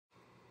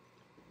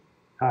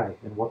Hi,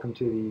 and welcome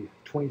to the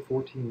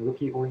 2014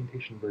 Rookie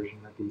Orientation version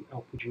of the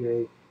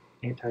LPGA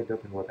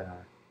Anti-Doping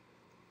Webinar.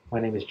 My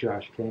name is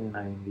Josh Kane, and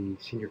I am the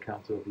Senior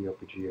Counsel of the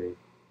LPGA.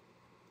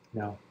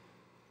 Now,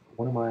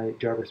 one of my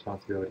job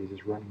responsibilities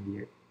is running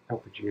the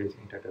LPGA's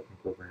anti-doping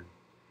program.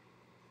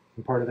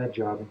 And part of that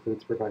job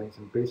includes providing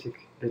some basic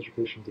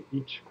education to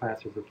each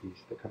class of rookies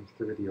that comes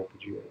through the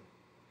LPGA.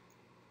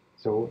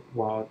 So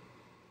while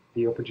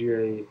the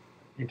LPGA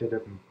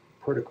anti-doping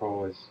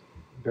protocol is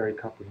very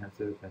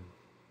comprehensive and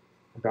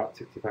about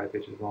 65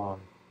 pages long,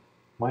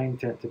 my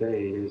intent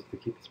today is to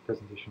keep this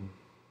presentation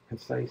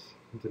concise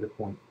and to the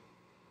point.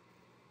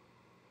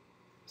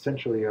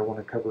 Essentially, I want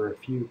to cover a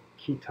few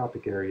key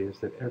topic areas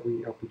that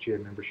every LPGA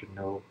member should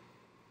know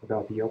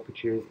about the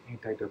LPGA's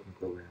anti-doping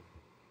program.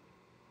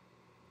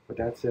 With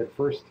that said,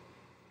 first,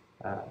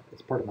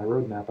 as part of my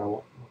roadmap, I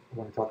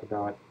want to talk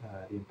about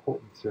the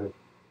importance of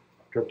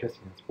drug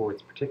testing in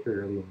sports,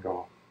 particularly in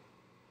golf.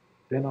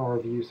 Then I'll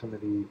review some of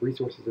the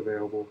resources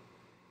available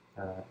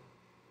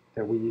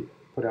that we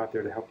put out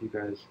there to help you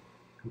guys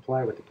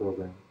comply with the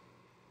program.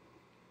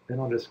 Then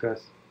I'll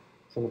discuss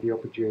some of the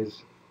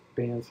LPGA's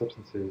banned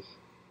substances,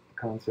 the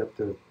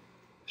concept of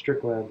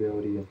strict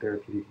liability and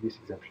therapeutic use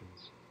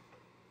exemptions,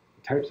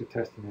 the types of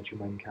testing that you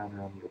might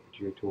encounter on the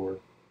LPGA Tour,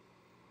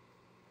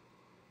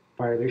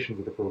 violations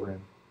of the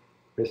program,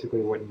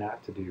 basically what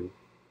not to do,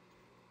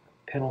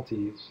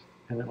 penalties,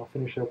 and then I'll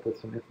finish up with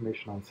some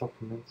information on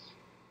supplements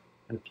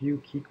and a few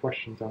key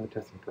questions on the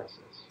testing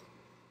process.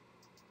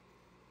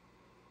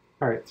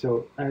 Alright,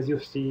 so as you'll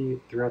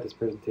see throughout this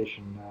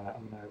presentation,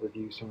 I'm going to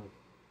review some of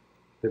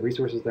the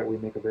resources that we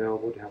make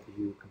available to help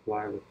you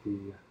comply with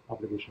the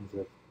obligations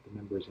of the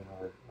members in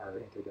our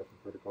anti-doping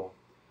protocol.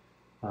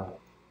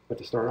 But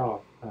to start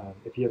off,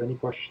 if you have any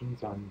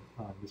questions on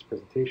this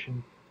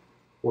presentation,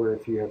 or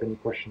if you have any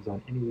questions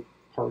on any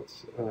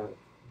parts of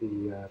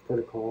the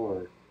protocol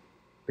or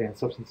banned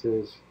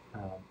substances,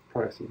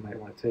 products that you might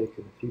want to take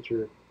in the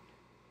future,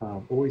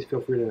 always feel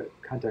free to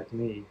contact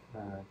me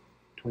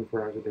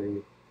 24 hours a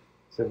day,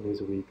 7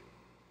 days a week.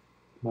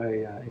 My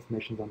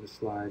information's on this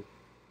slide.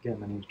 Again,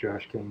 my name is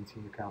Josh Kane,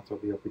 Senior Counsel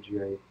of the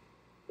LPGA.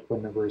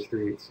 Phone number is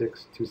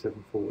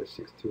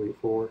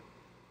 386-274-6284.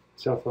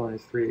 Cell phone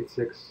is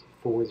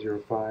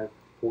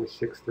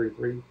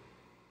 386-405-4633.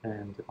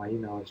 And my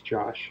email is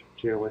josh,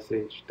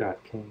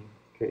 josh.kane,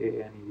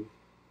 K-A-N-E,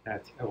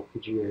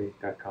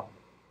 @lpga.com.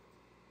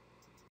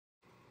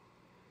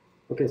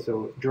 Okay,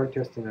 so drug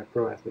testing of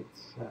pro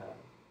athletes.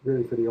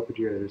 Really for the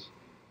LPGA, there's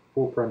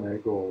 4 primary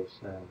goals.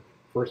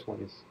 First one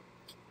is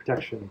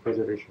protection and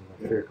preservation of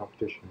fair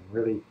competition. And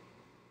really,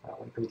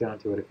 when it comes down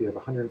to it, if you have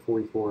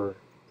 144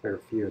 player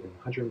field and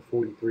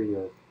 143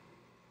 are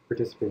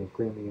participating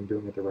cleanly and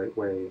doing it the right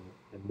way,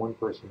 and one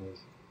person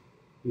is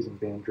using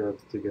banned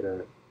drugs to get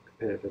a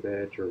competitive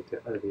edge or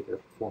to elevate their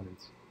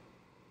performance,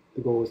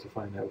 the goal is to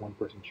find that one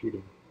person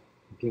cheating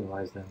and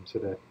penalize them so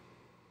that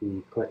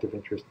the collective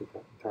interest of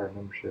the entire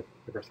membership,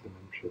 the rest of the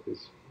membership,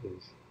 is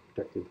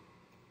protected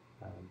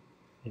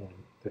and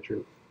that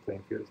your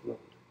playing field is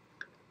leveled.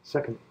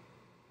 Second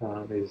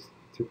is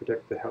to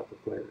protect the health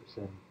of players,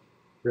 and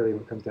really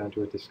when it comes down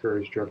to it,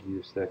 discourage drug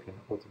use that can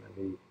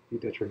ultimately be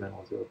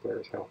detrimental to a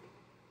player's health.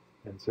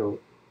 And so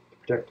to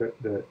protect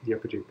the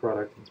LPGA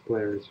product and its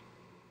players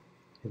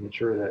and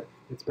ensure that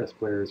its best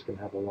players can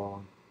have a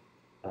long,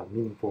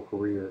 meaningful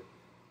career,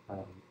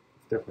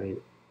 it's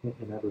definitely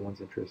in everyone's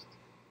interest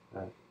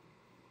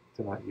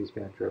to not use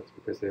banned drugs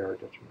because they are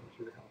detrimental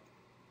to your health.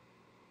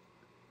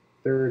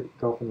 Third,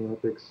 golf in the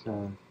Olympics.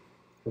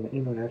 From an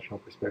international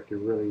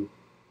perspective, really,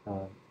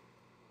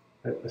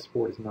 a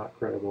sport is not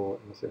credible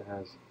unless it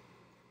has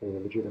a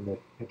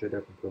legitimate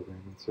anti-doping program.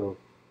 And so,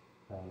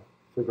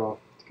 for golf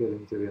to get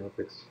into the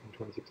Olympics in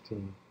 2016,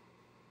 it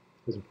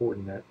was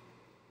important that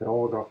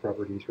all golf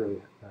properties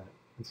really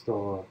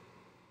install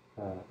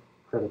a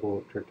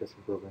credible drug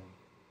testing program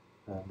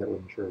that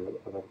would ensure a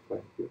level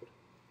playing field.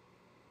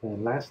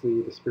 And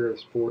lastly, the spirit of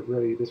sport.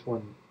 Really, this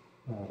one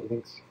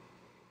links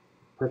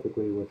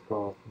perfectly with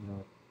golf. You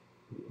know,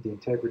 the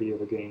integrity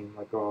of a game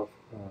like golf,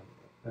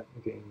 a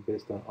game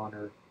based on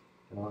honor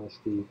and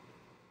honesty,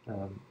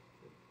 to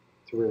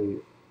really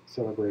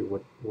celebrate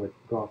what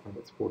golf and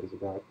what sport is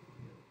about.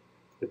 You know,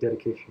 the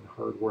dedication,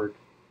 hard work,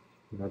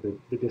 you know, the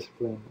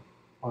discipline,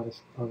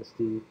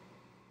 honesty,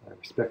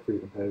 respect for your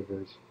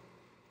competitors.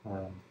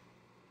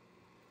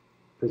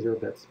 Preserve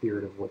that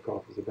spirit of what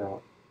golf is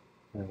about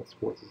and what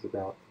sports is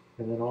about.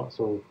 And then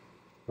also,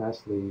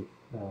 lastly,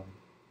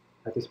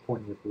 at this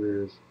point in your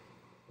careers,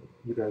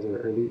 you guys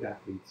are elite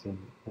athletes and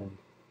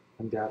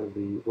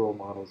undoubtedly role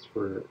models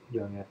for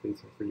young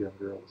athletes and for young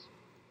girls.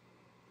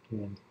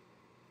 And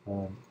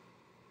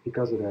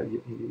because of that,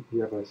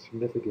 you have a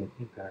significant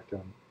impact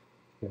on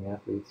young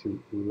athletes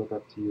who look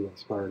up to you and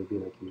aspire to be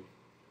like you.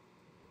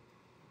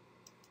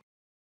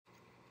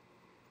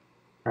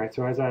 Alright,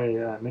 so as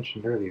I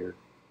mentioned earlier,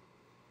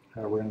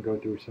 we're going to go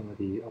through some of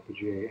the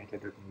LPGA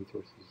anti-doping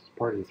resources as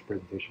part of this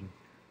presentation.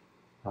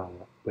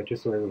 But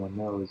just so everyone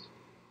knows,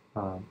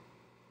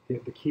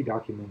 the key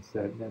documents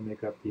that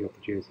make up the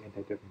LPGA's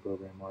anti-doping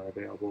program are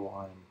available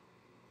on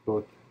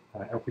both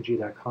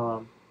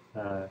LPGA.com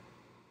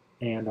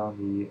and on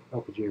the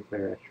LPGA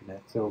Player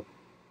Extranet. So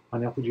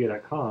on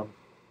LPGA.com,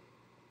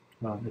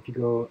 if you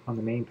go on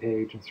the main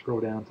page and scroll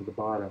down to the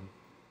bottom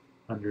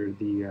under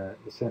the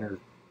center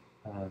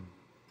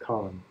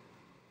column,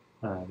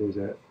 there's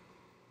a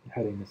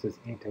heading that says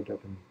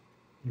anti-doping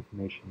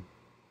information.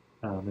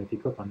 If you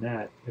click on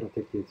that, it'll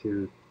take you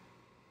to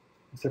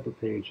a separate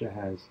page that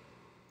has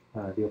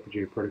the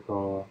LPGA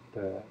protocol,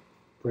 the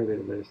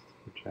prohibited list,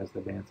 which has the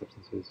banned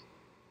substances,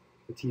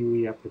 the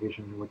TUE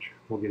application, which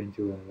we'll get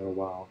into in a little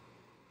while,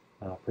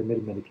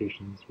 permitted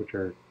medications, which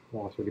we'll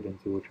also get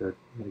into, which are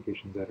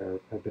medications that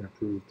have been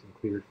approved and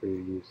cleared for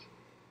your use,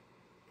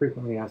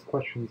 frequently asked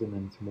questions, and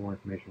then some more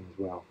information as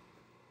well.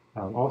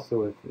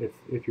 Also,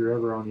 if you're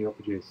ever on the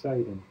LPGA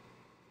site and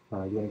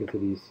you want to get to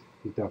these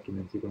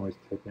documents, you can always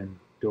type in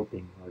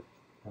doping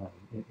or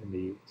in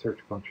the search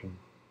function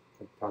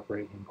at the top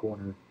right-hand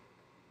corner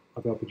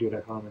of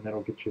LPGA.com, and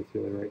that'll get you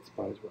to the right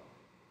spot as well.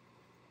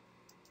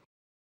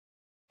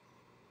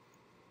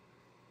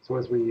 So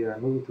as we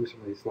move through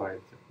some of these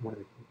slides, one of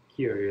the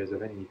key areas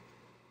of any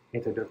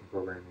anti-doping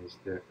program is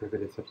the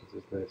prohibited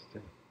substances list.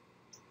 And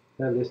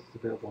that list is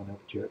available on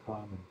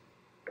LPGA.com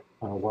and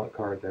on a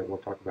wildcard that we'll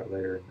talk about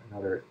later in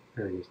other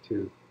areas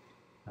too.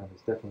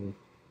 It's definitely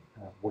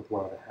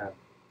worthwhile to have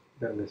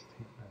that list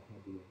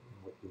handy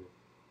and with you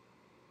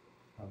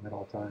at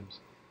all times.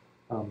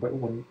 But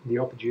when the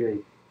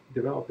LPGA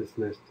developed this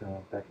list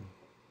back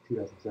in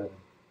 2007,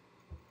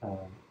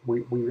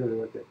 we really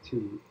looked at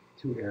two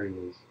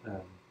areas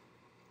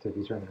to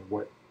determine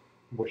what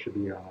should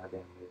be on our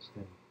ban list.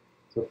 And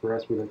so for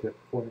us, we looked at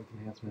performance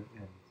enhancement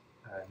and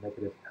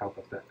negative health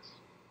effects.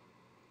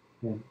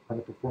 And on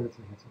the performance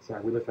enhancement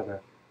side, we looked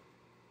at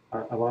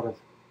a lot of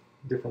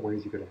different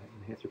ways you could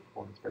enhance your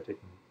performance by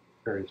taking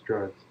various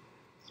drugs.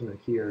 Some of the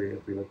key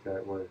areas we looked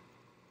at were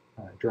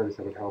drugs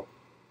that would help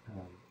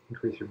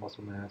increase your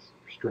muscle mass,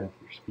 your strength,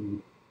 your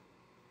speed,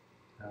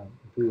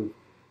 improve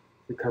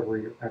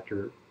recovery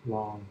after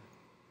long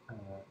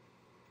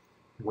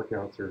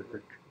workouts or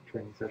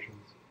training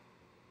sessions.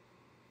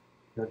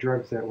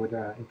 Drugs that would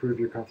improve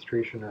your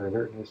concentration or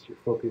alertness, your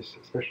focus,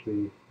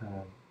 especially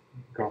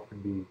golf can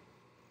be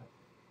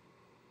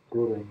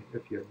grueling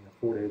if you have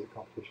 4 days of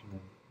competition and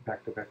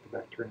back-to-back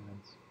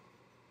tournaments.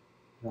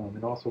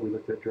 And also we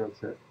looked at drugs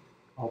that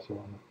also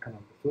on the kind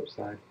of the flip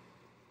side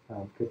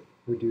could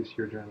reduce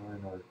your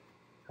adrenaline or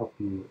help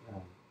you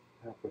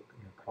help with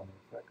calming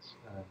effects.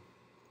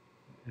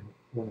 And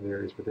one of the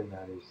areas within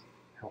that is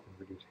helping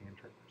reduce hand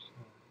tremors,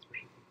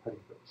 especially for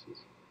putting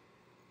purposes.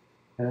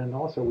 And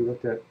also we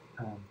looked at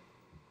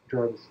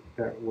drugs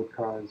that would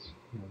cause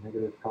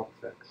negative health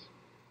effects.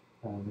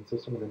 And so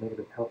some of the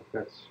negative health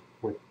effects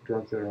with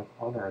drugs that are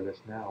on our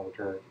list now, which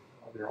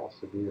they're all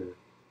severe,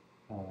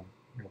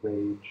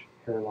 rage,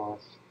 hair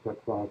loss, blood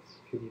clots,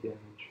 kidney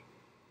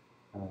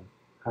damage,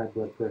 high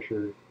blood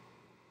pressure,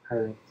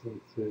 higher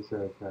incidences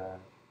of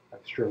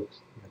strokes,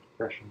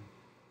 depression,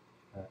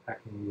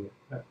 acne,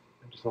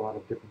 just a lot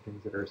of different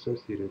things that are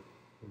associated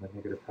from a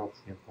negative health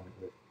standpoint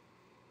with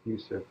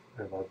use of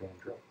our banned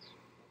drugs.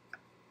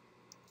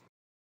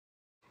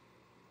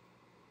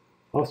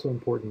 Also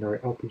important are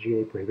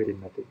LPGA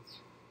prohibited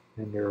methods,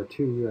 and there are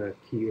two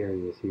key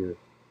areas here.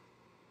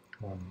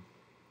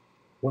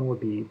 One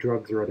would be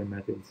drugs or other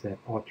methods that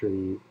alter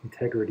the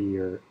integrity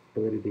or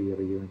validity of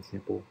a urine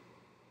sample,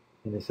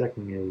 and the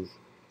second is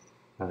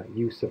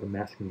use of a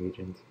masking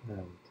agent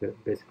to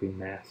basically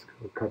mask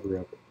or cover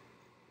up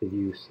the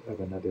use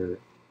of another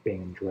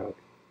banned drug.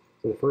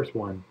 So the first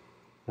one,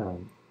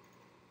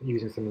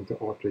 using something to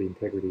alter the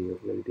integrity or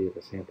validity of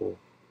a sample.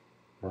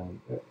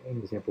 An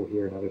example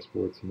here in other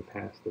sports in the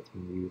past that's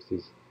been used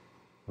is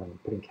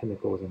putting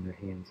chemicals in your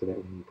hands so that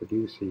when you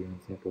produce a urine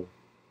sample,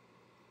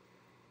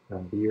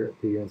 the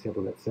urine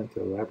sample that's sent to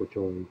the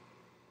laboratory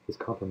is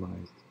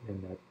compromised,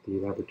 and that the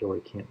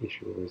laboratory can't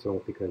issue a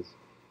result because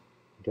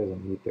it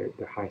doesn't meet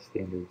the high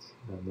standards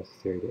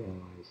necessary to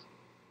analyze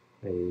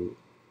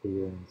a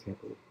urine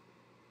sample.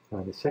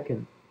 The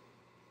second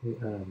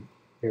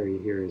area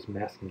here is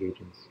masking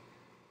agents,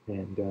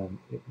 and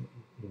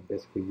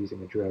basically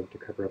using a drug to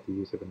cover up the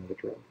use of another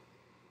drug.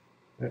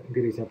 A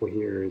good example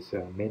here is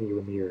Manny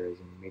Ramirez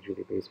in Major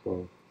League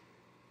Baseball,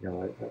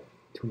 a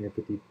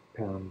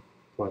 250-pound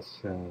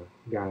plus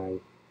guy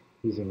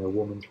using a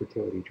woman's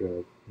fertility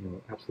drug.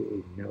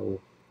 Absolutely no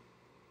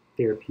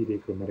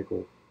therapeutic or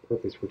medical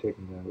purpose for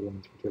taking a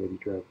woman's fertility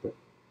drug, but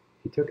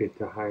he took it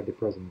to hide the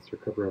presence or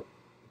cover up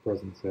the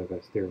presence of a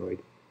steroid.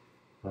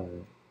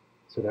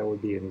 So that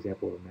would be an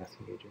example of a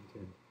masking agent.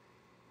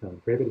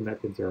 And prohibited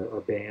methods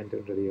are banned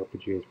under the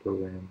LPGA's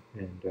program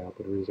and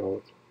would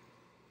result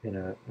in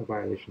a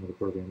violation of the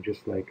program,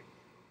 just like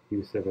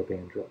use of a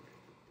banned drug.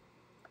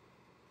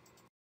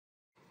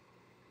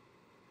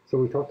 So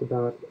we talked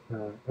about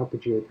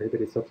LPGA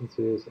prohibited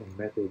substances and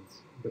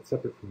methods, but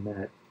separate from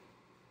that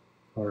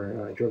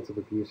are drugs of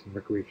abuse and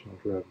recreational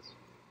drugs,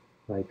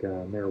 like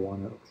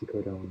marijuana,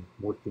 oxycodone,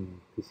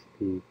 morphine,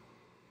 PCP.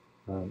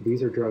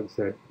 These are drugs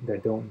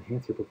that don't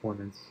enhance your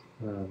performance,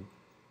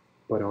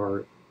 but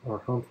are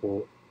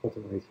harmful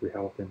ultimately through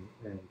health and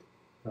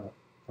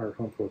are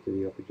harmful to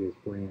the LPGA's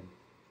brand.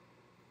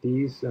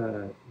 These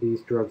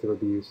drugs of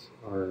abuse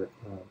are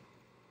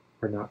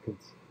not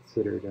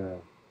considered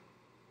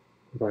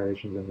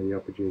violations under the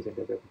LPGA's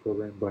anti-doping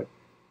program, but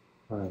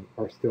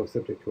are still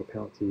subject to a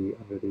penalty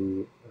under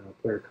the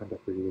player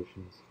conduct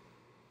regulations,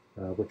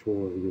 which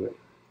we'll review later.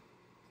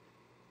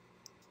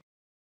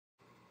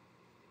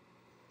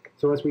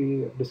 So as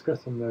we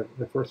discussed on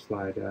the first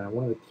slide,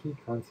 one of the key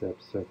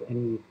concepts of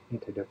any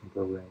anti-doping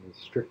program is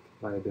strict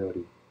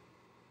liability.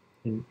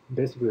 And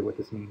basically what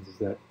this means is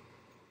that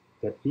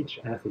each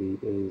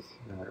athlete is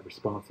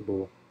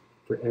responsible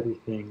for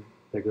everything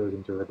that goes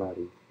into their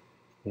body,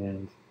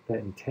 and that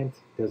intent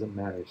doesn't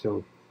matter.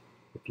 So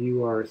if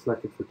you are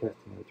selected for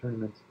testing at a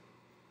tournament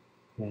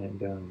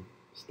and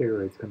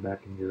steroids come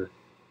back in your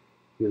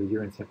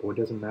urine sample, it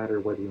doesn't matter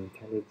whether you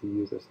intended to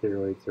use those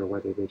steroids or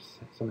whether they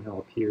somehow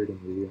appeared in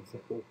your urine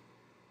sample.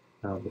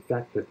 The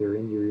fact that they're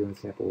in your urine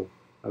sample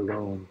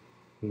alone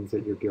means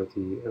that you're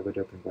guilty of a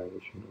doping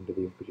violation under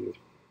the LPGA's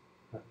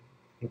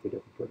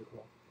anti-doping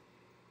protocol.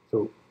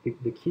 So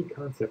the key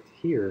concept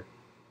here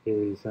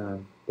is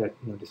that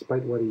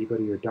despite whether you go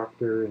to your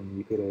doctor and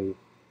you get a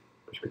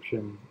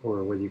prescription,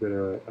 or whether you go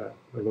to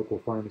a local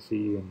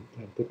pharmacy and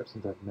pick up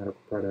some type of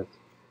medical product,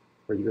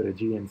 or you go to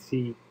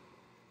GNC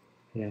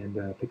and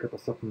pick up a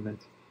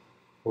supplement,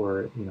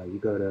 or you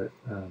go to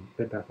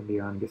Bed Bath &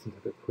 Beyond and get some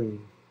type of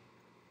cream,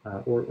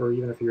 or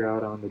even if you're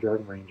out on the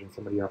driving range and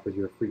somebody offers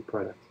you a free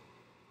product,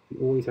 you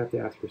always have to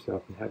ask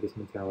yourself and have this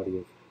mentality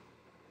of,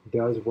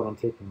 does what I'm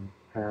taking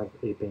have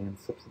a banned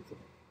substance in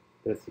it?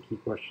 That's the key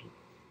question.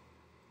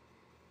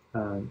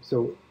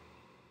 So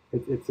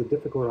it's a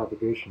difficult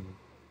obligation,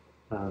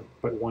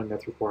 but one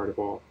that's required of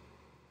all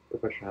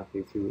professional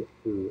athletes who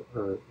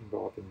are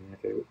involved in an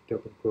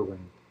anti-doping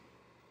program.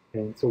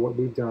 And so what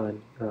we've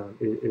done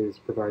is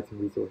provide some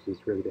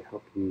resources really to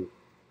help you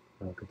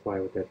comply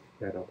with that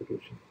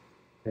obligation.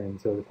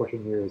 And so the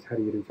question here is, how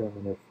do you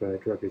determine if a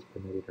drug is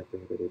permitted or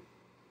prohibited?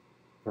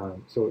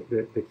 So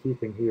the key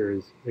thing here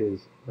is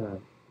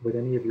with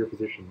any of your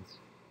physicians,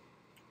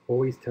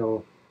 always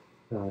tell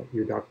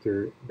your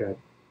doctor that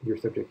you're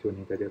subject to an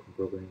anti-doping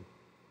program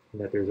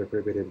and that there's a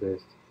prohibited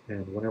list.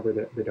 And whenever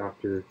the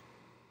doctor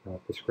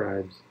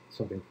prescribes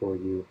something for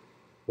you,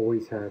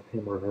 always have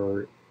him or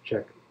her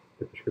check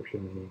the prescription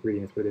and the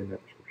ingredients within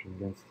that prescription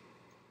against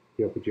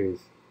the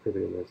LPGA's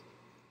prohibited list.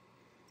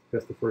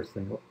 That's the first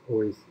thing.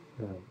 Always,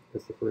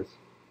 that's the first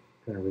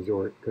kind of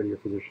resort. Go to your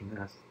physician,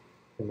 ask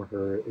him or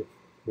her if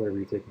whatever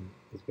you're taking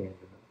is banned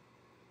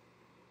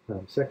or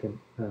not. Second,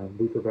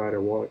 we provide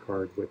a wallet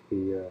card with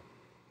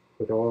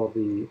all of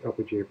the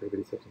LPGA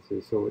prohibited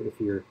substances. So if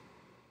you're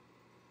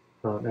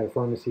at a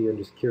pharmacy and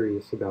just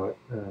curious about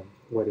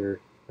whether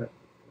a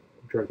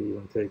drug that you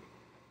want to take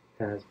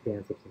has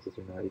banned substances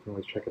or not, you can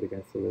always check it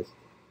against the list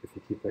if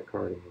you keep that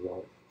card in your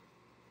wallet.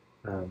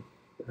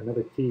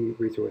 Another key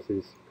resource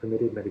is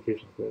permitted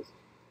medications list.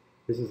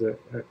 This is a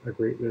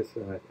great list,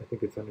 and I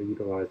think it's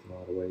underutilized in a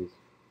lot of ways.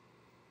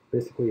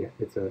 Basically,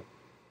 it's a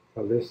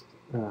list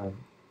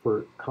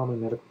for common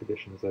medical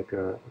conditions like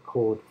a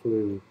cold,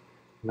 flu,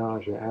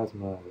 nausea,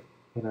 asthma,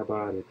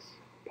 antibiotics,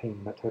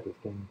 pain, that type of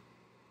thing,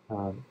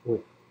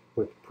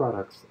 with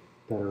products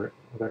that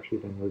have actually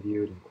been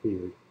reviewed and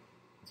cleared.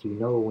 So you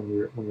know when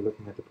you're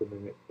looking at the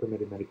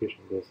permitted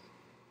medication list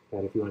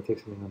that if you want to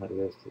take something on that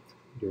list,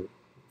 you're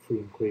free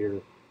and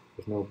clear.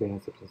 There's no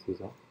banned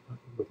substances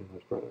within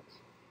those products.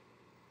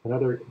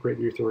 Another great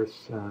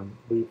resource,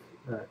 we've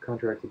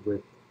contracted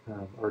with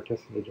our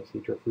testing agency,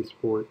 Drug Free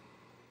Sport,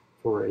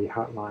 for a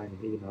hotline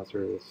and email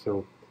service.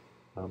 So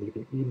you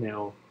can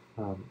email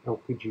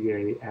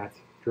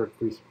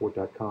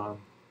lpga@drugfreesport.com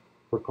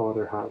or call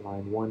their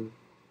hotline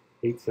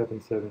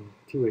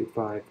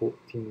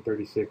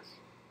 1-877-285-1436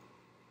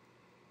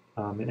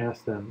 and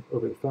ask them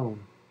over the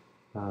phone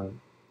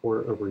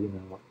or over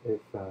email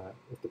if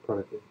the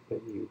product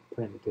that you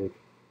plan to take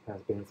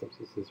has banned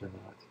substances or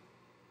not.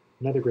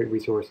 Another great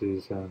resource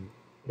is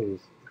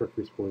Drug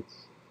Free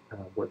Sport's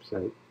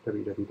website,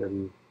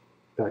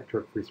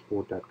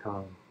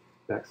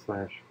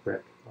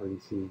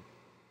 www.drugfreesport.com/REC.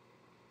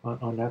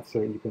 On that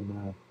site, you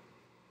can,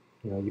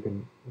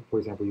 for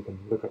example, you can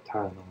look up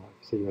Tylenol.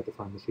 Say you're at the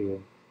pharmacy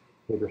and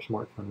you have your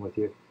smartphone with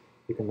you,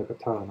 you can look up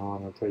Tylenol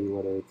and it'll tell you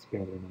whether it's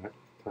banned or not.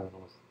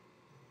 Tylenol is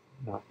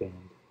not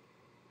banned.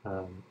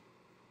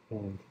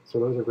 And so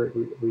those are great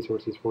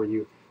resources for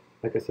you.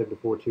 Like I said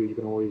before too, you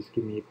can always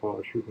give me a call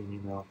or shoot me an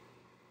email,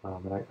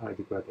 and I'd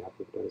be glad to help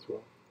you with that as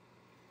well.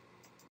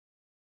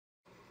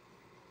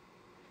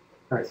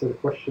 All right, so the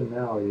question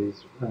now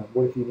is,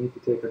 what if you need to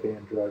take a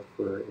banned drug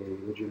for a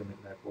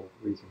legitimate medical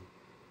reason?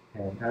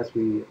 And as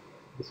we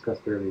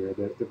discussed earlier,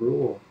 the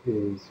rule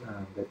is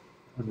that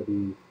under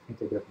the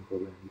anti-doping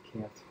program, you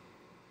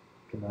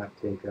cannot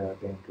take a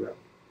banned drug.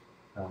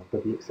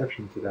 But the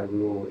exception to that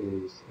rule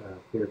is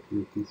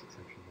therapeutic use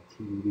exception, the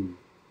TUD.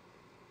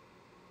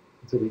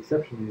 And so the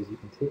exception is you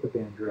can take a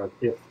banned drug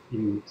if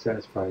you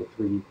satisfy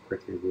 3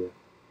 criteria,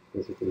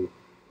 basically.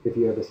 If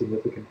you have a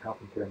significant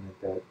health impairment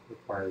that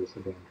requires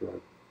a banned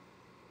drug,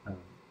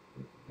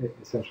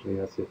 essentially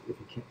that's if you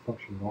can't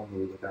function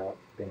normally without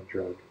a banned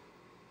drug,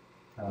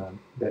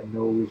 that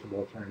no reasonable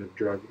alternative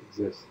drug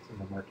exists in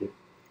the market.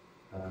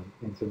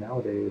 And so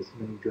nowadays,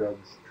 many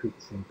drugs treat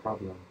the same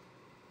problem.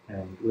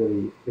 And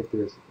really, if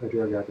there's a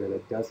drug out there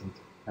that doesn't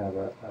have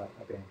a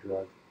banned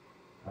drug,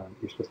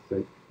 you're supposed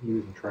to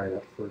use and try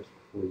that first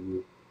before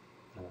you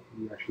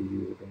actually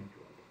use a banned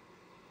drug.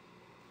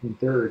 And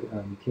third,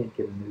 you can't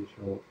get an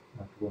additional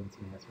performance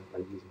enhancement by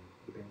using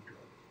the banned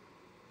drug.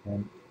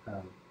 And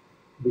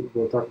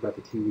we'll talk about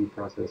the TUE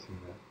process and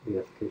the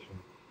application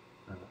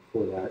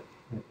for that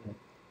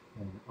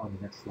and on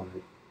the next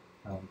slide.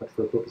 But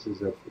for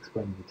purposes of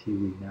explaining the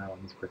TUE now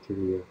and these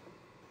criteria,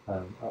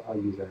 I'll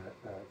use an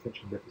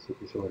attention deficit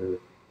disorder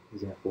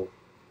example.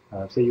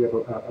 Say you have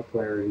a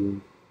player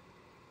who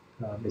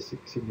is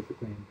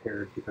significantly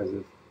impaired because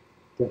of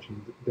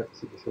attention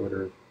deficit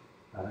disorder,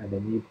 and they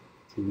need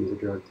to use a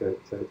drug to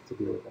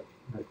deal with that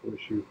medical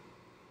issue.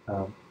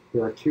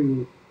 There are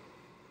two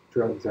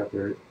drugs out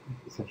there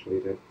essentially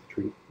to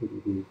treat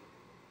ADD,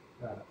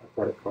 a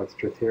product called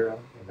Strattera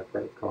and a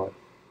product called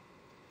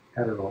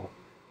Adderall.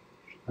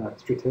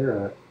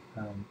 Strattera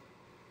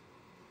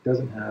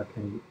doesn't have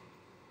any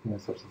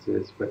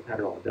substances, but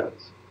Adderall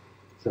does.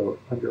 So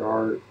under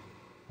our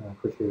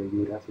criteria, you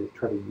would have to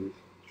try to use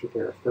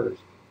Strattera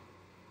first.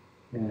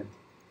 And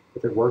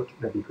if it worked,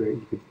 that'd be great.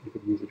 You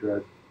could use a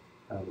drug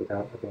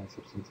without a banned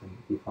substance and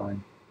it'd be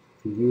fine.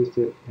 If you used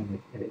it and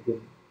it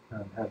didn't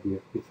have the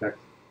effect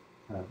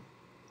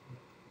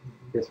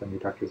based on your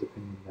doctor's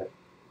opinion that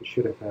it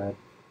should have had,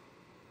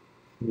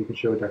 and you can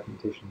show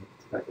documentation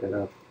to back that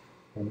up,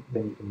 and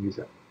then you can use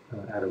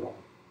Adderall,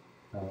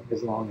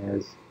 as long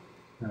as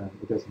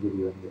it doesn't give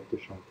you any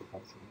additional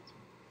performance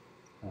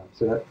enhancement.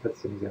 So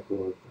that's an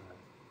example of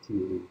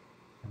TUE,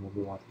 and we'll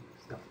move on to the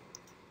next slide.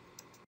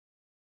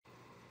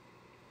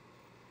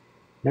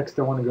 Next,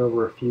 I want to go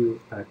over a few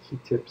key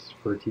tips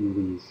for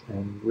TUEs,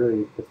 and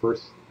really the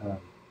first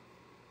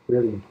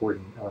really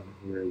important element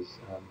here is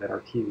that our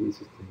TUE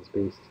system is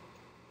based,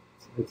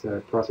 it's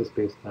a process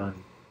based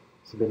on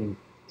submitting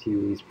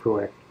TUEs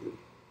proactively.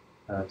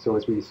 So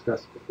as we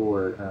discussed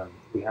before,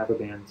 we have a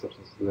banned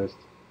substance list.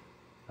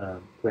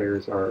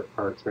 Players are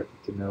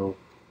expected to know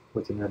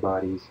what's in their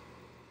bodies,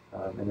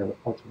 and they're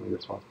ultimately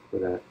responsible for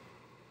that.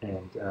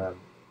 And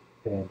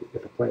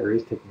if a player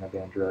is taking a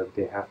banned drug,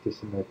 they have to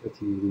submit a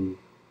TUE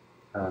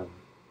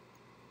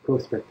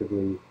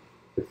prospectively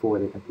before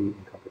they compete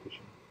in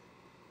competition.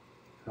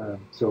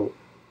 So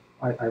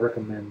I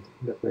recommend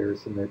that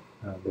players submit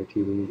their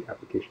TUE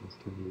applications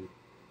to me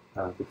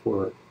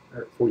before,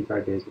 or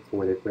 45 days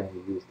before they plan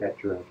to use that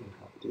drug in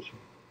competition.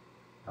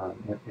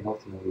 And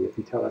ultimately, if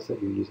you tell us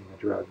that you're using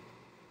a drug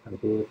on the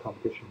day of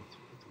competition,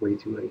 it's way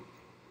too late.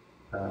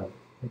 And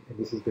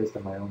this is based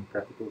on my own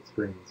practical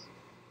experience.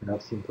 And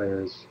I've seen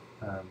players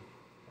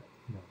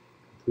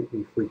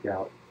completely freak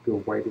out, go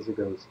white as a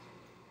ghost,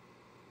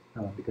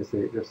 because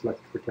they're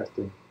selected for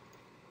testing,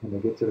 and they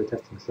get to the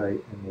testing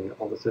site and they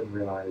all of a sudden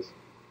realize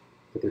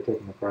that they're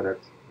taking a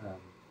product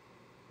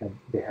and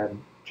they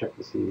hadn't checked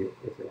to see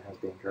if it has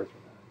banned drugs or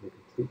not. They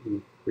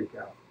completely freak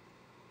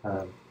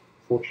out.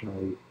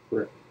 Fortunately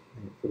for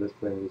those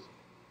players,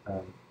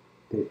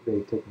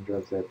 they've taken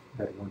drugs that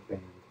weren't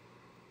banned.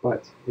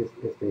 But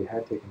if they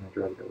had taken a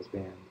drug that was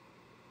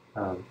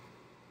banned,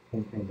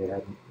 and they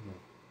hadn't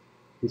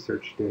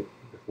researched it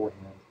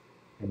beforehand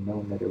and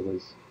known that it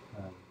was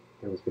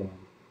banned,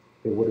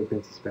 they would have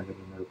been suspended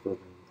in their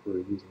program for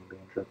using a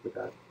banned drug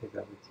without a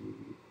valid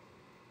TUE.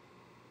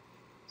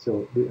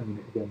 So,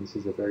 again, this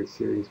is a very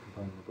serious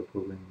component of a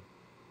program.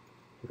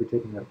 If you're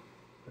taking a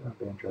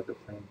banned drug or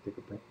plan to take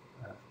a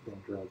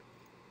banned drug,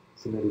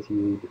 submit a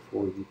TUE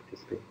before you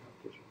participate in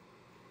competition.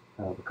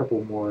 A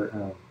couple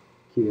more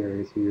key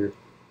areas here,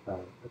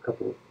 a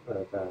couple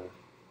of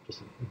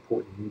just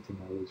important needs and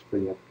knows for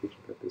the application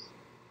purpose.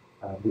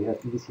 We have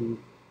easy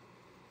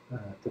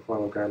to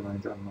follow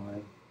guidelines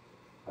online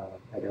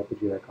at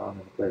LPGA.com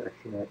and the Player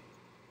Extranet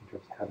in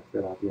terms of how to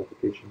fill out the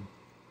application.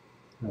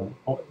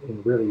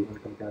 And really, when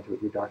it comes down to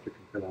it, your doctor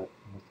can fill out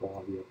almost all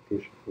of the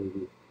application for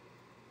you.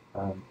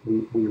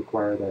 We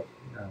require that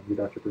your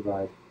doctor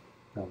provide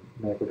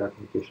medical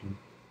documentation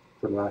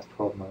for the last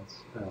 12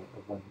 months of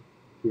when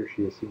he or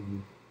she has seen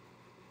you.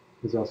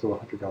 There's also a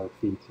 $100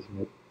 fee to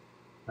submit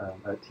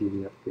a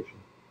TUE application.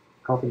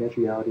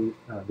 Confidentiality,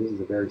 this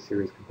is a very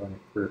serious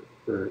component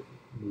for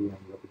me and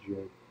the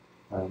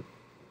LPGA.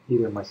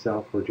 Either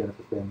myself or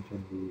Jennifer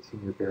Farrington, the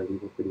senior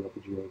paralegal for the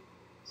LPGA,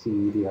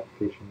 see the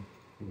application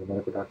and the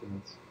medical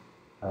documents.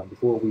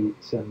 Before we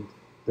send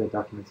the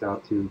documents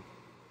out to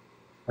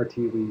our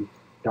TUE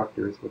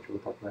doctors, which we'll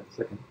talk about in a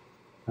second,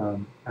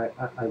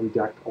 I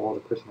redact all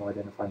the personal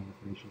identifying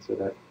information so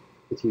that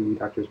the TUE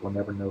doctors will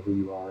never know who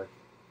you are,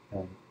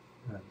 and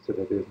so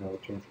that there's no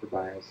chance for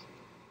bias.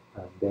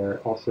 There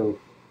also,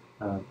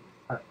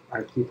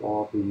 I keep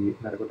all the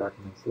medical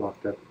documents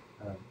locked up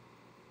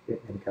in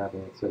a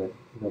cabinet so that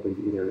nobody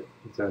either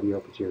inside the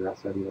LPGA or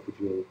outside the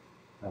LPGA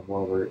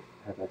will ever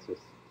have access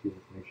to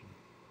information.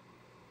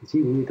 The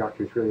TUE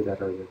doctors really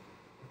that are the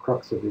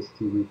crux of this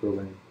TUE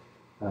program.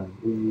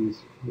 We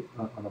use,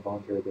 on a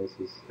voluntary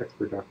basis,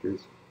 expert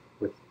doctors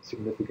with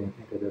significant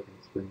anti-doping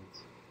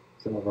experience.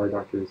 Some of our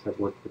doctors have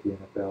worked with the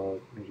NFL,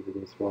 Major League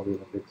Baseball, the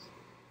Olympics,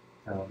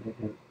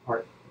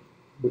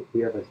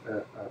 we have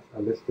a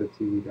list of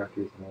TB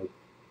doctors, and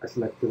I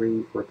select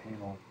 3 for a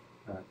panel,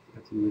 a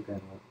TB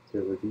panel,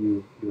 to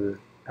review your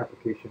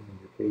application and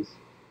your case,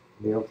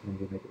 and they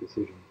ultimately make a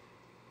decision.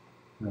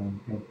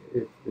 And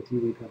if the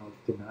TB panel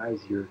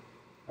denies your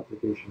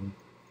application,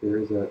 there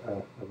is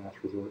a last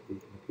resort where you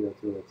can appeal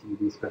to a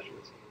TB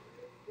specialist.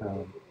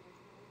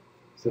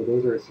 So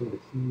those are some of the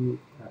key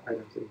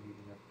items that you need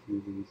to know for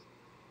TBs,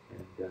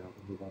 and we'll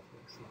move on to the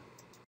next slide.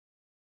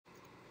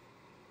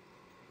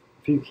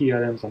 A few key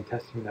items on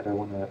testing that I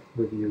want to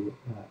review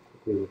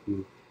quickly with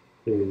you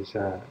is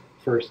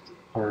first,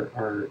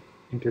 our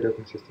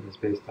anti-doping system is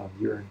based on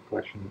urine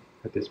collection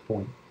at this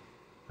point.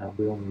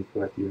 We only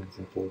collect urine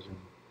samples,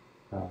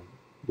 and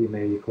we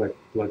may collect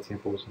blood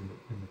samples in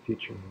the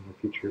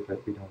future,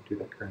 but we don't do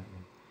that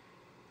currently.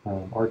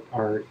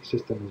 Our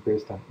system is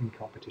based on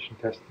in-competition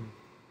testing,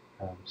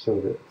 so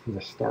that from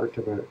the start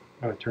of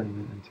a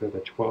tournament until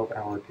the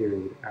 12-hour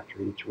period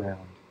after each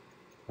round,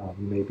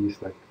 you may be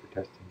selected for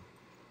testing.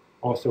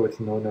 Also, it's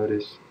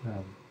no-notice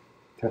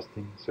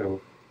testing, so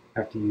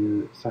after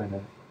you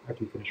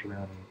finish a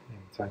round and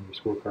sign your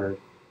scorecard,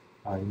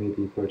 you may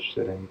be approached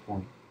at any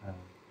point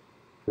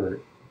for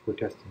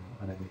testing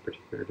on any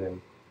particular day.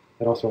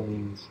 That also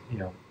means,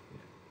 you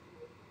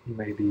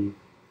may be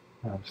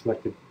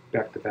selected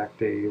back-to-back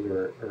days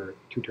or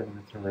 2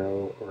 tournaments in a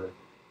row, or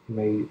you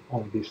may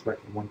only be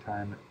selected 1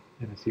 time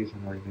in a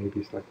season, or you may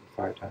be selected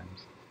 5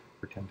 times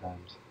or 10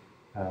 times.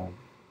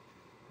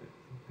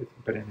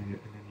 But in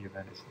any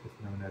event, it's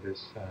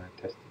no-notice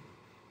testing.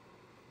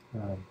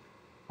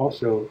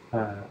 Also,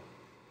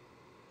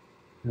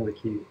 another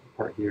key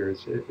part here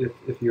is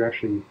if you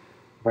actually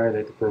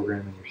violate the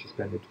program and you're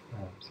suspended,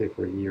 say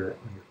for a year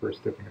on your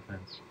first doping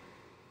offense,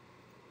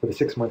 for the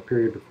 6-month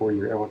period before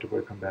you're eligible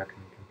to come back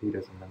and compete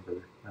as a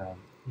member,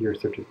 you're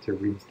subject to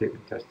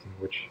reinstatement testing,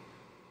 which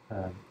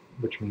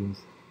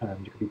means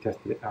you can be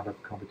tested out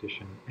of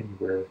competition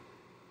anywhere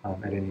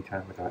at any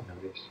time without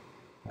notice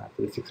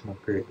for the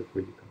 6-month period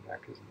before you come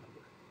back as a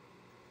member.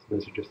 So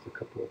those are just a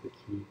couple of the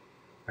key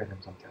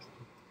items on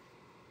testing.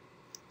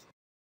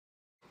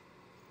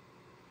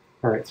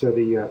 All right, so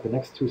the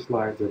next 2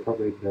 slides are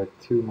probably the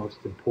 2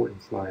 most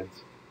important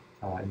slides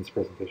in this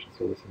presentation,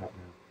 so listen up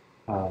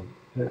now.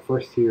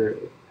 First here,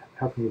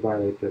 how can you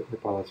violate the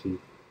policy?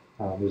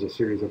 There's a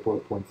series of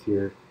bullet points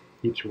here,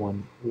 each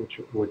one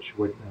which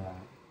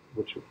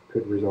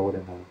could result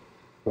in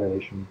a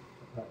violation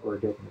or a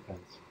doping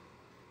offense.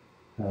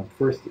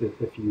 First,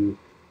 if you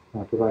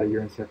provide a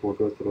urine sample, it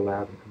goes to the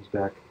lab and comes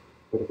back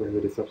with a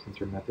prohibited substance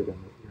or method in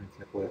the urine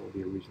sample, that will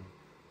be a reason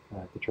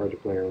to charge a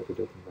player with a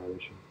doping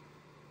violation.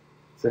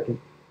 Second,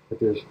 if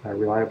there's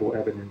reliable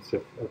evidence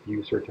of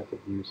use or attempt of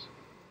use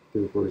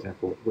through, for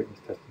example, witness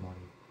testimony,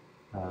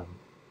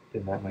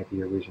 then that might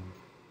be a reason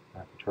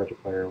to charge a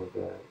player with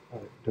a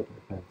doping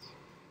offense.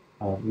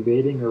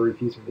 Evading or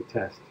refusing the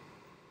test.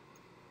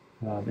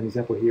 An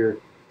example here,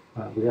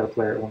 we had a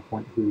player at one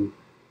point who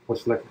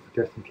was selected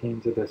for testing, came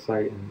to the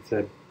site and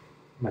said,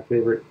 my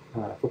favorite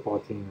football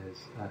team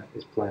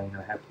is playing.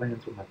 I have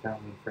plans with my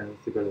family and friends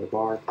to go to the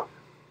bar,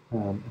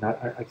 and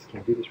I just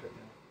can't do this right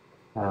now.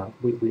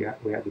 We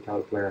had to tell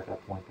the player at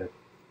that point that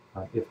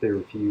if they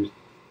refused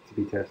to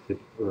be tested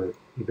or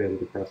evaded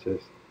the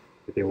process,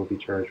 that they will be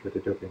charged with a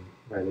doping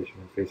violation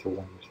and face a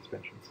 1-year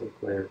suspension. So the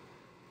player,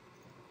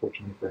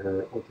 fortunately for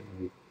her,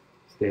 ultimately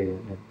stayed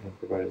and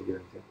provided a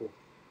urine sample.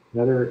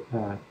 Another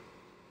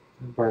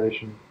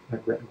violation,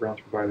 grounds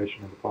for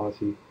violation of the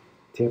policy,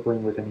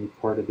 tampering with any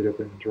part of the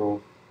doping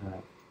control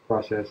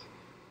process.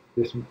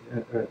 This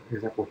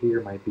example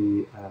here might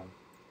be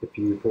if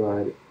you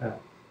provide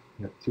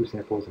 2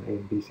 samples, an A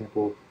and B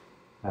sample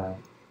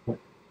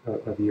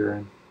of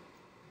urine.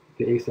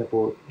 The A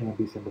sample and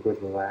B sample go to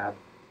the lab.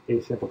 A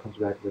sample comes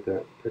back with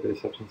a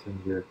prohibited substance in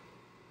your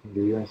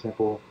urine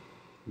sample.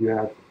 You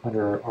have,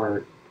 under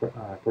our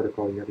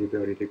protocol, you have the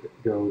ability to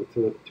go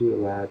to the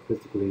lab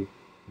physically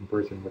in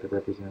person with a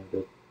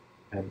representative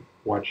and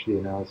watch the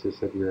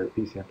analysis of your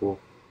B sample.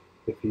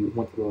 If you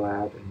went to the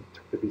lab and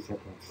took the B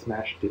sample and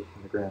smashed it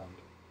on the ground,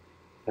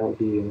 that would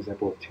be an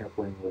example of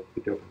tampering with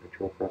the doping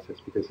control process,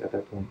 because at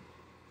that point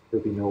there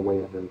would be no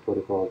way under the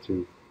protocol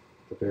to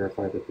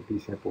verify that the B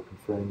sample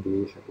confirmed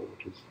the A sample,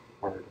 which is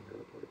required under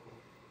the protocol.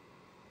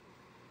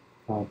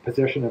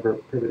 Possession of a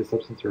prohibited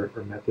substance or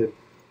method.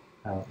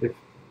 If,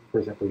 for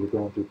example, you're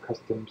going through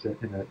customs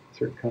in a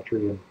certain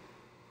country and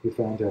you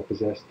found to have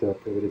possessed a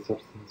prohibited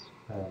substance,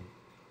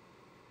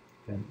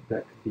 then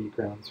that could be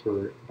grounds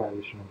for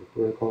violation of the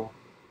protocol.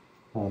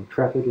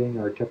 Trafficking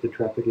or attempted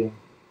trafficking,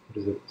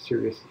 which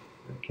is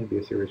can be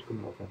a serious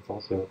criminal offense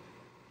also,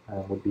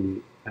 would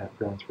be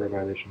grounds for a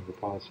violation of the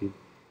policy.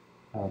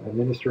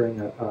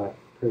 Administering a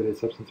prohibited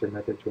substance or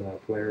method to another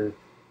player,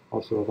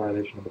 also a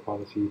violation of the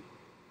policy.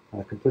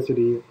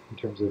 Complicity, in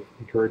terms of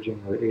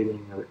encouraging or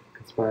aiding or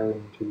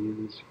conspiring to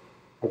use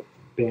a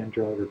banned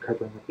drug or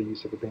covering up the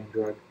use of a banned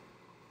drug,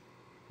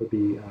 would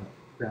be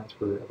grounds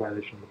for a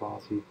violation of the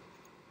policy.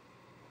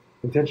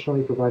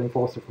 Intentionally providing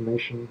false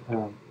information.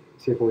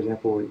 Say, for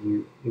example,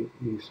 you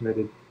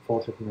submitted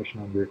false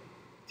information on your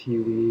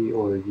TUE,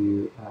 or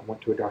you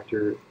went to a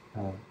doctor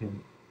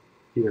and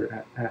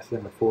either asked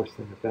them or forced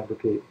them to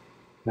fabricate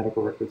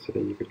medical records so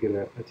that you could get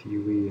a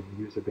TUE and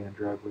use a banned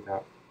drug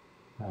without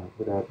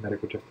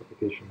medical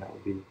justification. That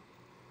would be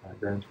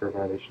grounds for a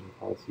violation of the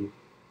policy.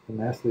 And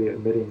lastly,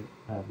 admitting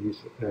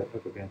use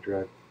of a banned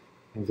drug.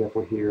 An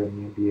example here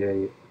in the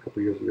NBA a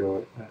couple years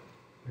ago,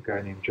 a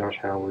guy named Josh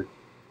Howard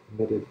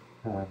admitted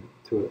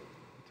to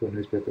a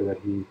newspaper that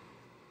he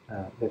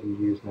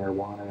used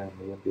marijuana, and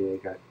the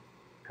NBA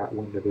got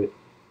wind of it,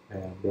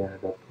 and they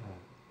ended up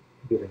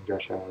giving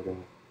Josh Howard a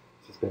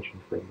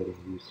suspension for admitting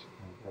use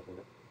of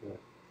a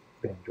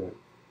banned drug.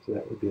 So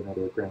that would be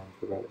another ground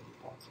for violating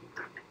the policy.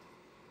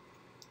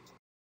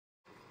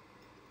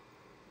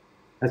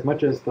 As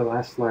much as the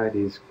last slide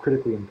is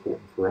critically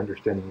important for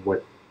understanding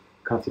what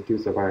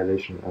constitutes a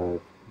violation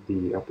of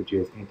the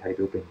LPGA's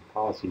anti-doping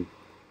policy,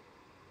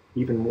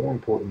 even more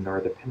important are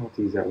the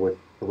penalties that would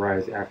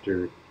arise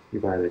after you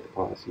violate the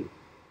policy.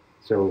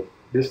 So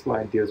this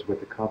slide deals with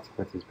the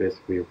consequences,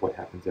 basically, of what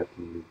happens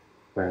after you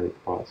violate the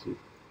policy.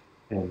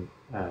 And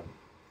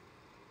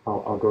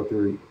I'll go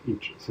through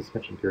each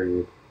suspension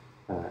period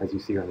as you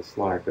see on the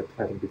slide, but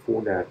I think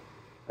before that,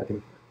 I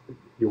think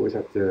you always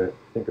have to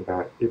think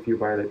about, if you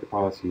violate the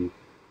policy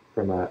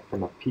from a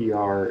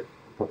PR,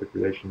 public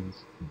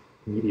relations,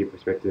 media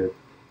perspective,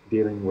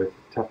 dealing with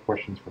tough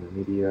questions from the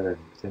media and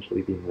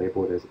essentially being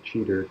labeled as a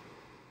cheater,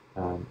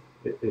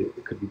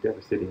 it could be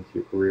devastating to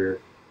your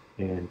career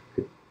and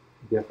could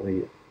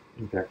definitely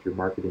impact your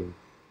marketing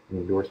and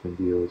endorsement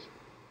deals.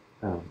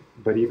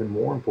 But even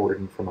more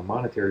important, from a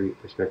monetary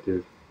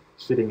perspective,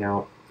 sitting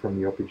out from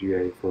the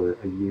LPGA for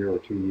a year or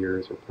 2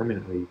 years or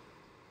permanently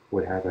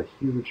would have a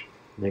huge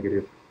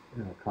negative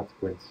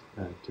consequence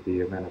to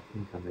the amount of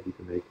income that you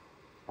can make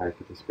by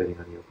participating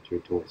on the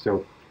LPGA Tour.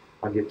 So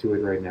I'll get to it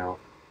right now.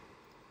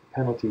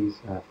 Penalties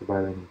for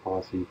violating the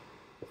policy.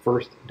 The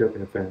first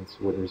doping offense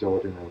would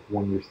result in a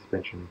 1-year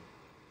suspension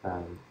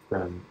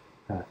from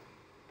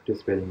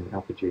participating in an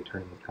LPGA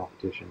tournament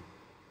competition.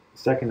 The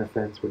second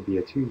offense would be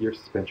a 2-year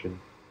suspension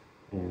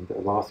and a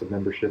loss of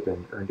membership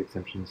and earned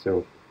exemption.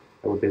 So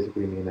that would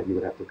basically mean that you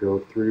would have to go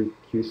through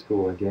Q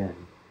school again,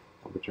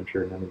 which I'm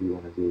sure none of you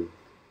want to do.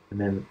 And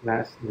then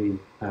lastly,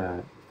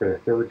 for the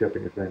third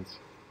doping offense,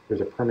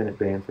 there's a permanent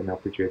ban from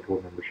LPGA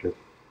Tour membership.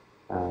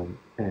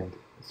 And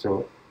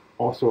so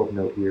also of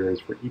note here is,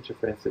 for each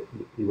offense, that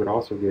you would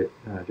also get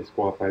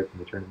disqualified from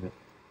the tournament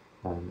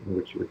in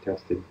which you were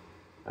tested.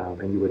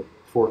 And you would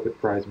forfeit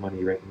prize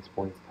money, rankings,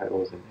 points,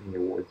 titles, and any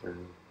awards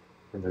earned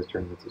from those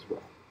tournaments as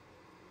well.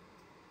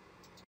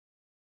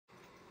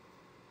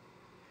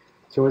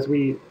 So as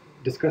we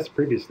discussed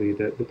previously,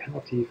 the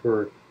penalty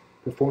for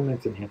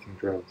performance-enhancing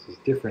drugs is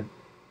different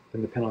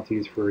than the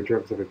penalties for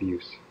drugs of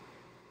abuse.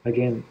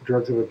 Again,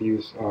 drugs of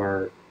abuse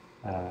are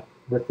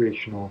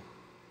recreational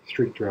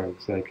street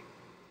drugs like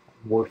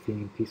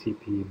morphine,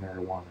 PCP,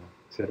 marijuana,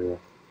 etc.,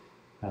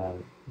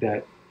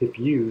 that, if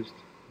used,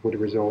 would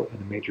result in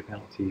a major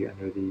penalty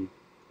under the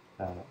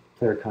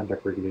player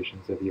conduct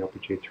regulations of the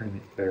LPGA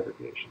Tournament and Player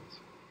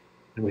Regulations.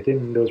 And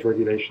within those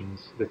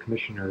regulations, the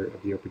commissioner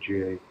of the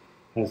LPGA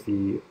has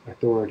the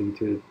authority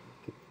to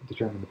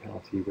determine the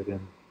penalty within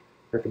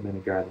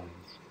recommended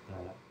guidelines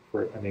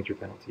for a major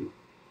penalty.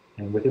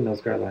 And within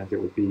those guidelines,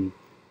 it would be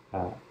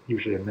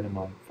usually a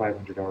minimum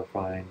 $500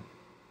 fine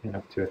and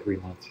up to a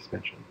 3-month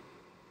suspension.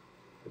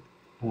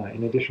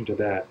 In addition to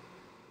that,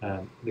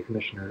 the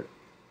commissioner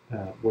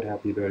would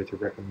have the ability to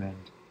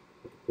recommend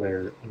that the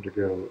player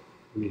undergo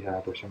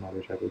rehab or some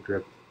other type of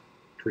drug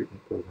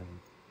treatment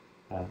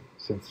program,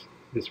 since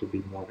this would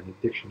be more of an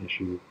addiction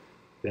issue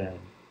than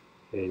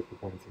a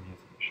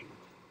performance-enhancing issue.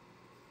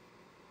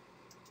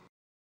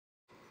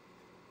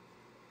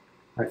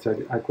 All right,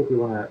 so I quickly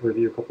want to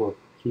review a couple of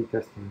key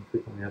testing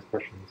frequently asked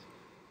questions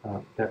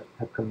that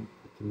have come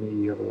to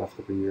me over the last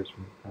couple of years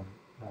from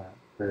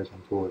players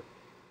on tour.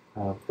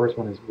 First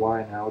one is,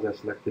 why and how was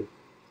I selected?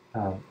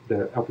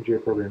 The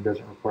LPGA program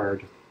doesn't require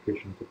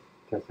justification to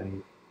test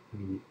any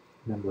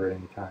member at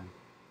any time.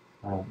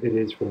 It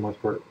is, for the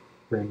most part,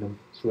 random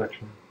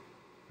selection,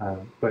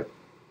 but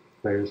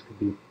players could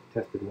be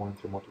tested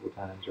once or multiple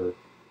times, or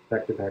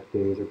back-to-back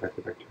days or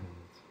back-to-back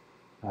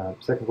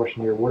tournaments. Second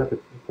question here, what if a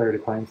player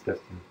declines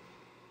testing?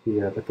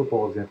 The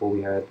football example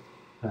we had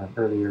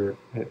earlier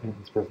in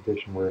this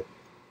presentation, where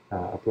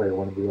a player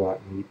wanted to go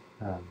out and meet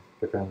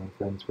their family and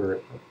friends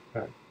for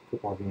a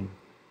football game.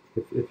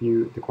 If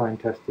you decline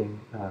testing,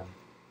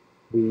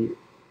 we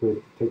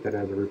would take that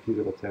as a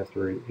refusable test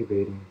or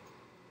evading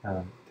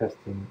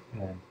testing,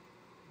 and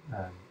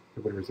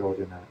it would result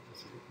in a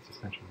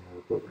suspension of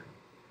the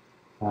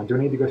program. Do I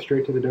need to go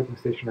straight to the doping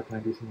station, or can I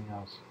do something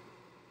else?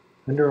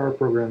 Under our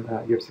program,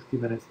 you have 60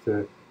 minutes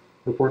to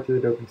report to the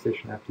doping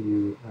station after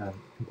you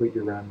complete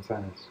your round and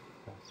sign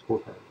a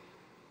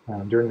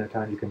scorecard. During that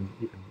time, you can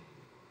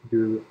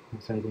do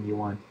almost anything you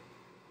want.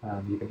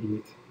 You can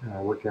eat,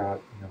 work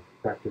out,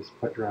 practice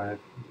putt drive,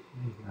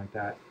 anything like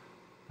that.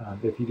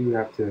 If you do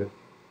have to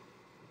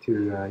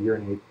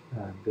urinate,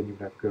 then you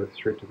would have to go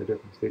straight to the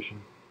doping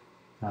station.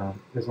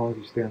 As long as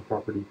you stay on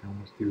property, you can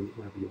almost do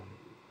whatever you want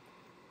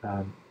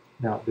to do.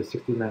 Now, the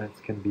 60 minutes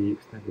can be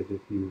extended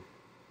if you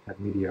have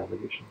media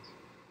obligations.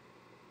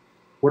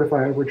 What if I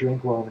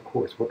overdrink while on the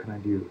course? What can I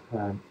do?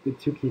 The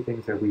two key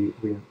things that we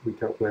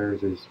tell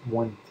players is,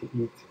 one, to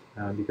eat,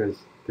 because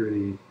through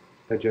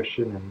the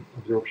digestion and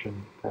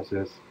absorption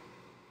process,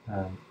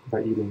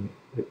 by eating,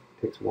 it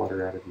takes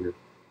water out of your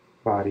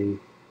body,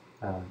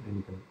 and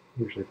you can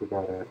usually put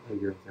out a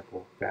urine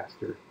sample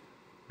faster.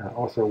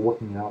 Also,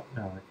 working out,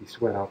 if you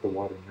sweat out the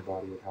water in your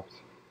body, it helps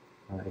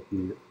if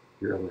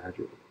you're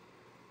overhydrated.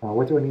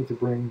 What do I need to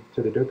bring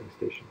to the doping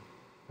station?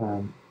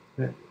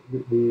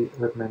 We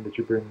recommend that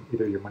you bring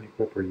either your money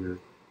clip or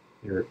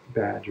your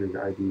badge or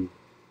your ID.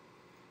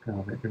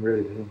 And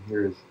really the thing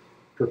here is,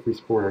 for free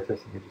sport, our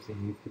testing agency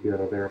needs to be able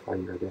to verify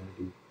your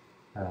identity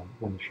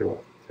when you show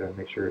up to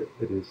make sure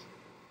it is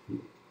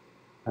you.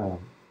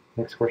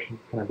 Next question,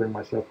 can I bring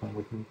my cell phone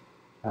with me?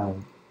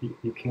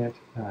 You can't,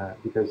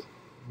 because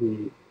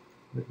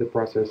the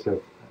process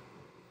of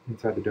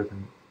inside the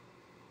doping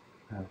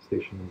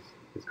station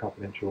is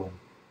confidential,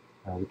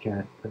 and we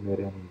can't permit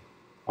any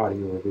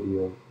audio or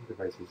video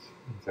devices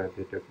inside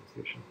the doping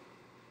station.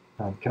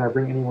 Can I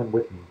bring anyone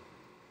with me?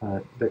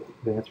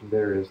 The answer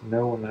there is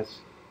no,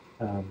 unless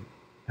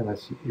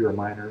you're a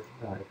minor.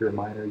 If you're a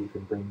minor, you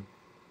can bring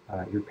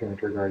your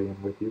parent or guardian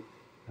with you,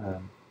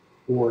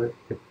 or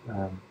if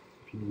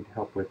you need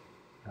help with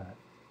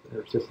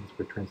or assistance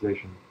with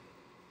translation,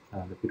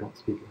 if you don't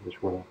speak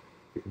English well,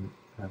 you can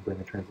bring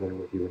a translator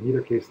with you. In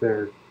either case,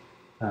 the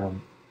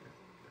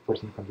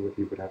person who comes with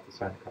you would have to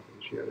sign a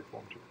confidentiality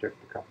form to protect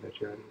the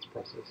confidentiality of this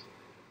process.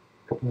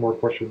 A couple more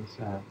questions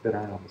that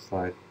aren't on the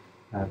slide.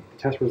 The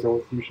test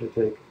results usually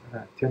take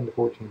 10 to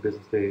 14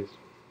 business days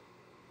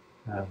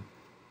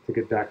to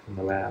get back from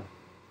the lab.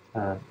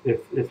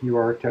 If you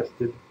are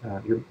tested,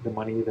 the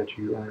money that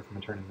you earn from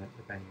a tournament,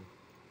 if any,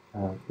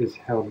 is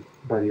held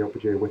by the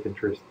OPJ with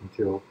interest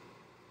until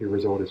your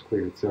result is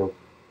cleared. So,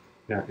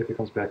 if it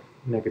comes back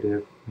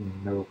negative,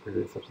 meaning no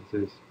prohibited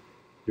substances,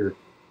 your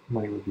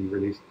money would be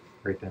released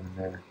right then and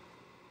there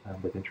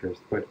with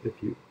interest. But if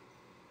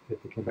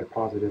it came back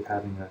positive,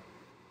 having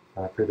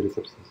a prohibited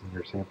substance in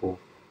your sample,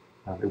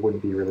 it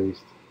wouldn't be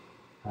released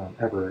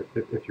ever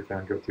if you're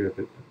found guilty of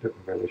a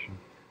doping violation,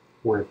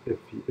 or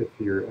if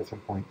you're at some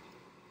point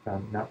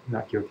found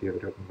not guilty of a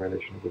doping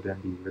violation, it would then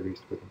be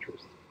released with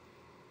interest.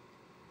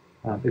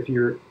 If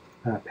you're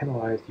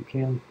penalized, you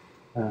can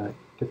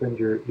defend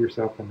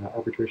yourself in the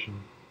arbitration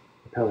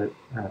appellate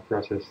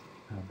process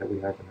that we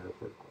have in our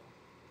protocol.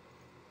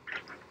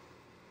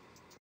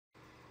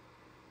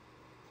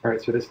 All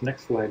right, so this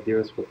next slide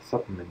deals with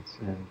supplements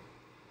and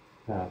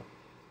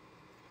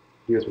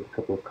deals with a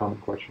couple of common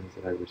questions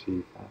that I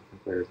receive from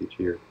players each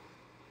year.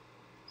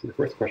 So the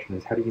first question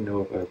is, how do you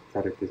know if a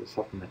product is a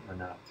supplement or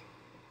not?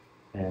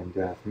 And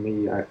for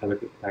me, I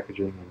look at the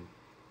packaging and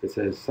it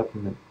says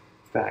supplement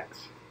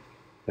facts.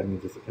 That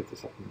means it's a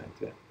supplement,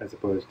 as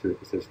opposed to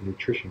if it says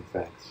nutrition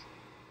facts,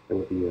 that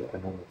would be a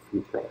normal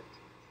food product.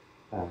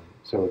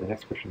 So the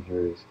next question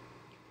here is,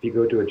 if you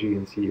go to a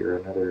GNC or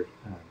another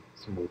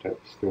similar type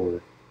of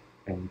store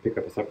and you pick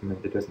up a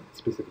supplement that doesn't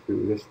specifically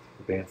list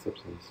a banned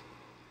substance,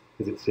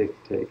 is it safe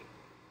to take?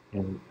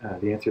 And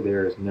the answer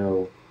there is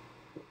no.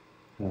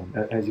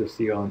 As you'll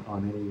see on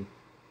any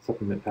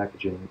supplement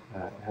packaging,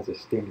 it has a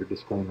standard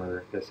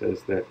disclaimer that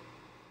says that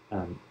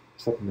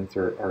supplements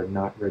are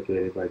not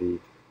regulated by the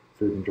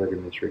Food and Drug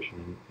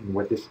Administration. And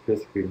what this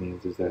basically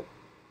means is that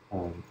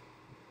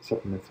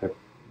supplements have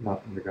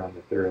not undergone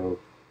the thorough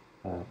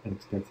and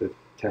extensive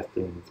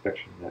testing and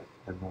inspection that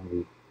are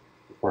normally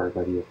required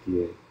by the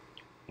FDA.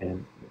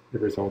 And the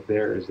result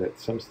there is that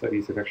some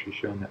studies have actually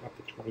shown that up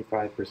to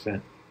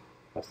 25%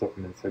 of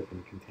supplements have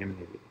been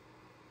contaminated.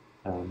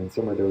 In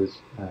some of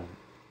those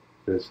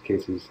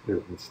cases, there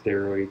have been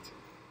steroids,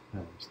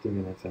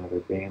 stimulants, and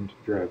other banned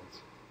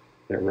drugs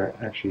that were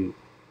actually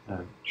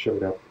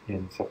showed up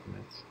in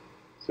supplements.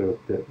 So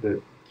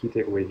the key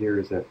takeaway here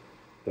is that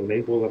the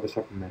label of a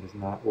supplement is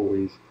not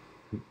always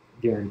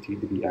guaranteed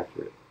to be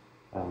accurate.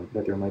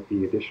 That there might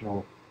be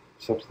additional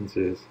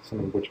substances, some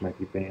of which might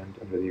be banned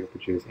under the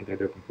OPJ's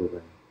anti-doping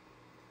program,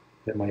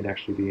 that might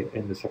actually be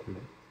in the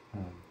supplement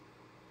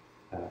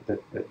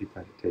that you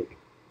plan to take.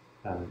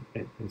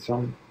 And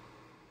some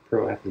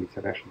pro athletes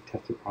have actually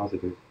tested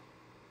positive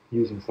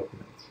using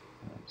supplements.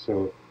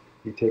 So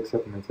you take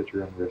supplements at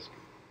your own risk.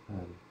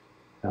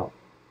 Now,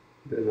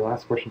 the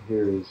last question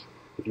here is,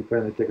 if you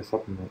plan to take a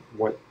supplement,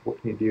 what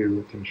can you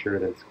do to ensure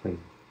that it's clean?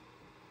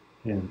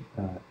 And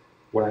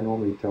what I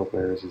normally tell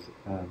players is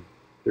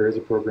there is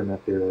a program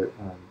out there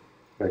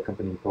by a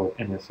company called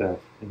NSF,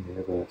 and they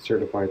have a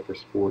Certified for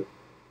Sport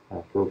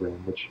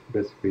program, which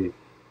basically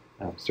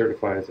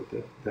certifies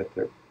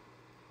that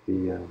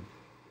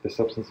the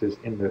substances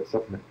in the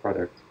supplement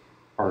product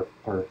are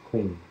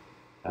clean.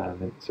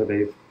 And so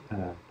they've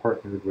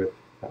partnered with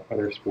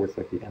other sports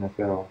like the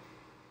NFL,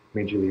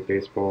 Major League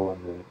Baseball,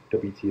 and the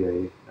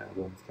WTA,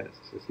 Women's Tennis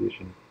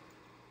Association,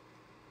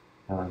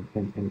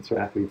 And so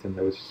athletes in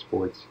those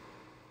sports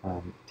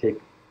take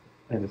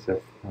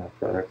NSF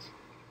products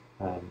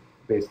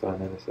based on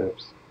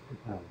NSF's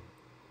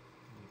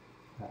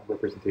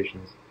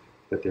representations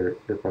that their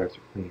products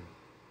are clean.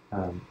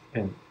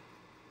 And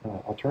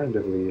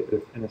alternatively,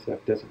 if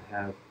NSF doesn't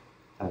have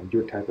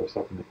your type of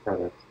supplement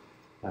product,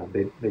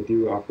 they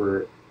do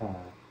offer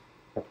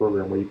a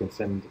program where you can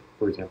send,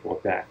 for example,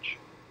 a batch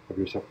of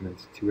your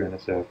supplements to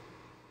NSF,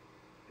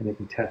 and they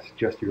can test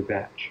just your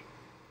batch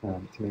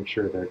to make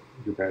sure that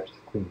your batch is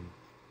clean.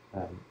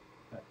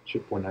 I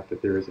should point out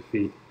that there is a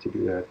fee to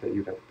do that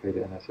you'd have to pay to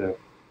NSF.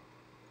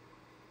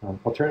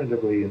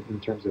 Alternatively, in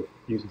terms of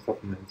using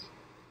supplements,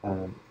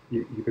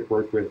 you could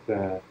work with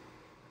the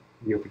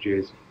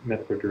OPGA's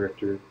medical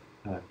director,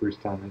 Bruce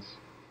Thomas,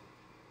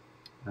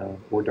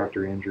 or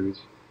Dr.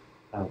 Andrews,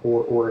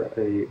 or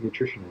a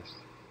nutritionist,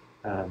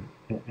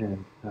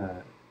 and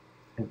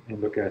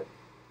look at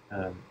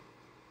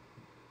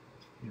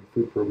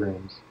food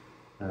programs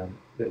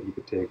that you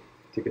could take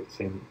to get the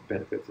same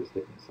benefits as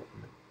taking a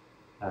supplement.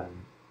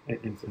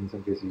 In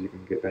some cases, you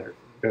can get better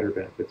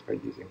benefits by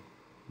using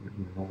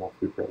normal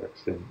food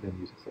products than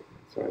using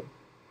supplements. So I'd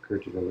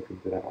encourage you to look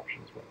into that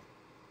option as well.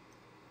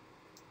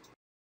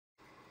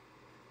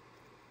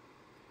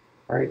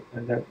 All right,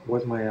 and that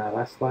was my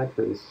last slide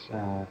for this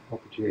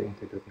LPGA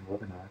anti-doping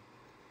webinar.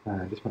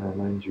 I just want to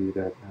remind you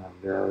that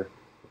there are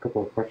a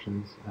couple of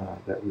questions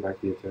that we'd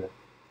like you to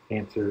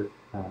answer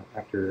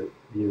after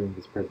viewing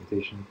this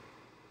presentation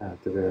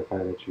to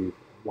verify that you've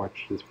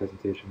watched this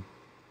presentation.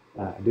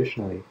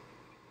 Additionally,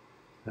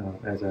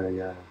 as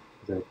I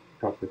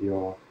talked with you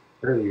all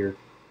earlier,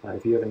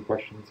 if you have any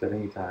questions at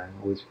any time,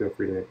 always feel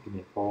free to give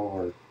me a call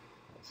or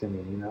send me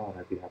an email, and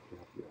I'd be happy to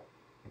help you out.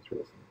 Thanks for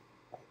listening.